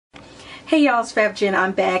Hey y'all, it's Fab Jen.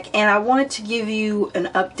 I'm back and I wanted to give you an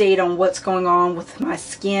update on what's going on with my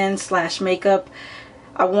skin / makeup.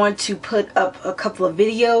 I want to put up a couple of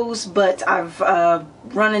videos, but I've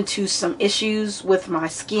run into some issues with my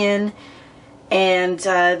skin, and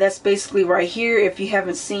that's basically right here. If you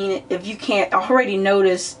haven't seen it, if you can't already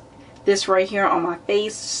notice this right here on my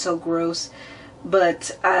face, so gross,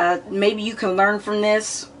 but maybe you can learn from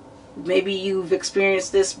this. Maybe you've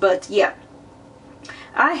experienced this, but yeah.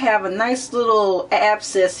 I have a nice little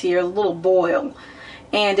abscess here, a little boil,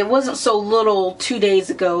 and it wasn't so little 2 days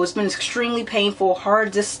ago. It's been extremely painful,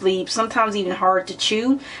 hard to sleep, sometimes even hard to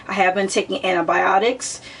chew. I have been taking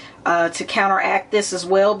antibiotics to counteract this as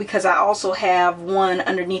well, because I also have one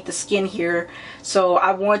underneath the skin here, so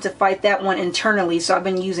I wanted to fight that one internally, so I've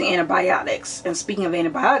been using antibiotics. And speaking of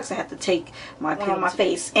antibiotics, I have to take my pill on my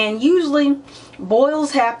face. And usually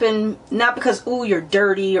boils happen not because, ooh, you're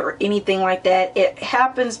dirty or anything like that. It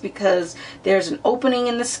happens because there's an opening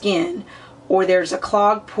in the skin, or there's a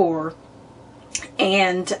clogged pore,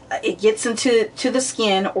 and it gets into the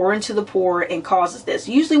skin or into the pore and causes this.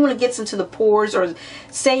 Usually when it gets into the pores, or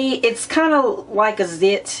say it's kind of like a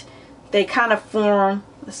zit, they kind of form,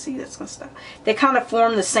 let's see, that's gonna stop. They kind of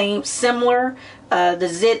form the same, similar. The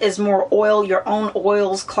zit is more oil, your own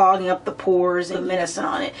oils clogging up the pores and medicine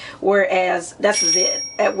on it. Whereas, that's a zit.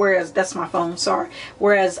 Whereas, that's my phone, sorry.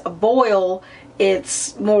 Whereas a boil,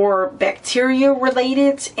 it's more bacteria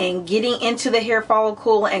related and getting into the hair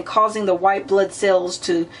follicle and causing the white blood cells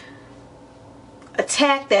to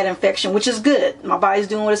attack that infection, which is good. My body's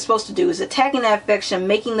doing what it's supposed to do, is attacking that infection,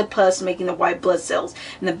 making the pus, making the white blood cells.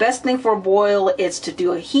 And the best thing for a boil is to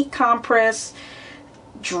do a heat compress,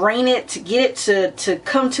 drain it, to get it to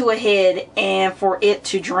come to a head, and for it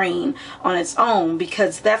to drain on its own,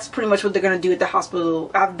 because that's pretty much what they're going to do at the hospital.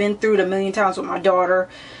 I've been through it a million times with my daughter.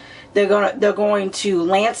 They're going to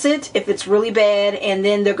lance it if it's really bad, and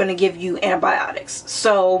then they're going to give you antibiotics.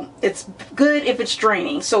 So it's good if it's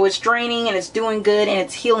draining. So it's draining and it's doing good and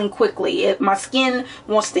it's healing quickly. My skin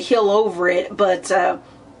wants to heal over it, but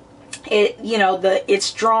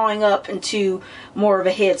it's drawing up into more of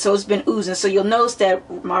a head, so it's been oozing. So you'll notice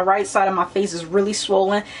that my right side of my face is really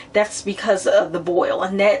swollen. That's because of the boil,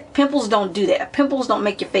 and that pimples don't do that. Pimples don't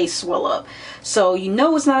make your face swell up. So you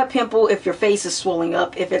know it's not a pimple if your face is swelling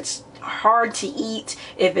up, if it's hard to eat,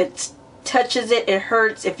 if it touches it, it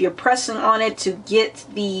hurts, if you're pressing on it to get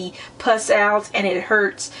the pus out and it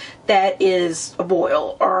hurts, that is a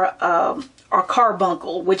boil, or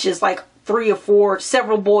carbuncle, which is like 3 or 4,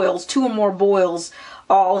 several boils, 2 or more boils,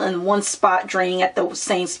 all in one spot, draining at the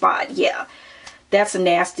same spot. Yeah, that's a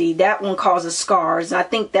nasty. That one causes scars, and I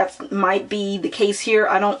think that might be the case here.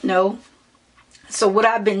 I don't know. So what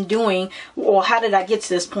I've been doing, well, how did I get to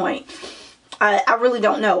this point? I really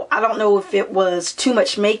don't know. I don't know if it was too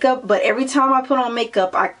much makeup, but every time I put on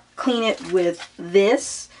makeup, I clean it with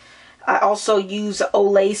this. I also use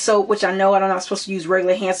Olay soap, which I know I'm not supposed to use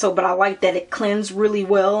regular hand soap, but I like that it cleanses really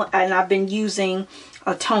well. And I've been using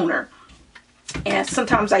a toner, and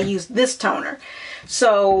sometimes I use this toner.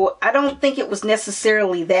 So I don't think it was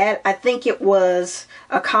necessarily that. I think it was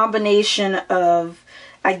a combination of,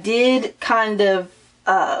 I did kind of,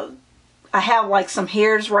 I have like some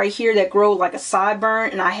hairs right here that grow like a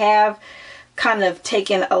sideburn, and I have kind of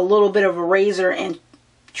taken a little bit of a razor and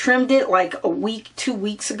trimmed it like a week, 2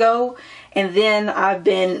 weeks ago. And then I've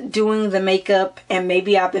been doing the makeup, and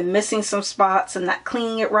maybe I've been missing some spots and not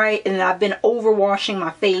cleaning it right, and I've been overwashing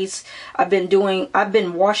my face. I've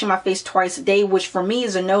been washing my face twice a day, which for me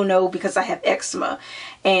is a no-no because I have eczema,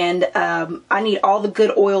 and I need all the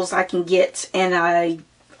good oils I can get, and I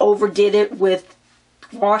overdid it with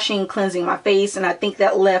washing, cleansing my face, and I think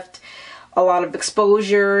that left a lot of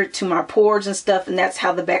exposure to my pores and stuff, and that's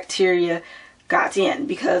how the bacteria got in,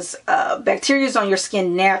 because bacteria is on your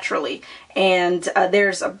skin naturally, and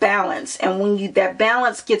there's a balance, and when that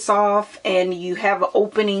balance gets off and you have an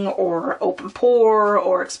opening or open pore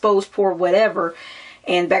or exposed pore, whatever,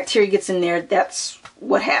 and bacteria gets in there, that's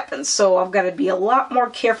what happens. So I've got to be a lot more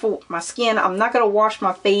careful with my skin. I'm not going to wash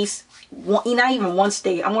my face not even once a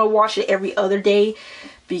day. I'm going to wash it every other day.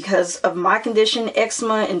 Because of my condition,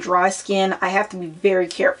 eczema and dry skin, I have to be very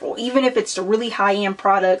careful. Even if it's the really high-end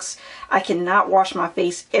products, I cannot wash my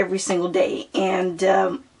face every single day. And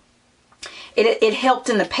it helped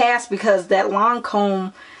in the past because that lawn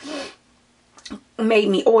comb made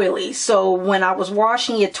me oily. So when I was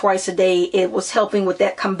washing it twice a day, it was helping with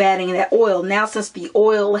that, combating that oil. Now since the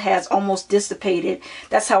oil has almost dissipated,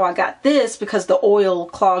 that's how I got this, because the oil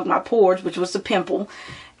clogged my pores, which was the pimple.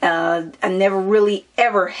 I never really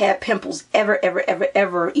ever had pimples,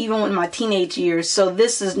 ever, even in my teenage years. So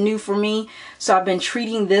this is new for me. So I've been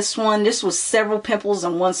treating this one. This was several pimples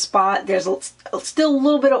in one spot. There's still a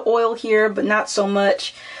little bit of oil here, but not so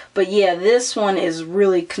much. But yeah, this one is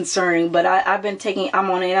really concerning. But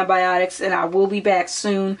I'm on antibiotics, and I will be back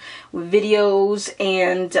soon with videos.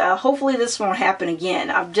 And hopefully this won't happen again.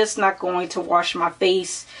 I'm just not going to wash my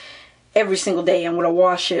face every single day. I'm going to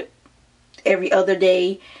wash it every other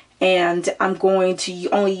day, and I'm going to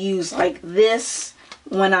only use like this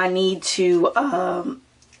when I need to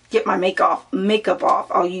get my makeup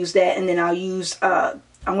off. I'll use that, and then I'll use I'm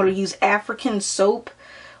going to use African soap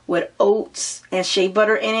with oats and shea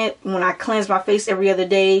butter in it when I cleanse my face every other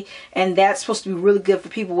day, and that's supposed to be really good for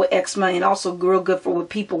people with eczema, and also real good for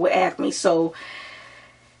people with acne. So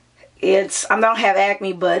I don't have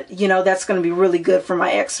acne, but you know, that's going to be really good for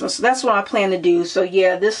my eczema. So that's what I plan to do. So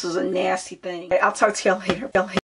yeah, this is a nasty thing. I'll talk to y'all later.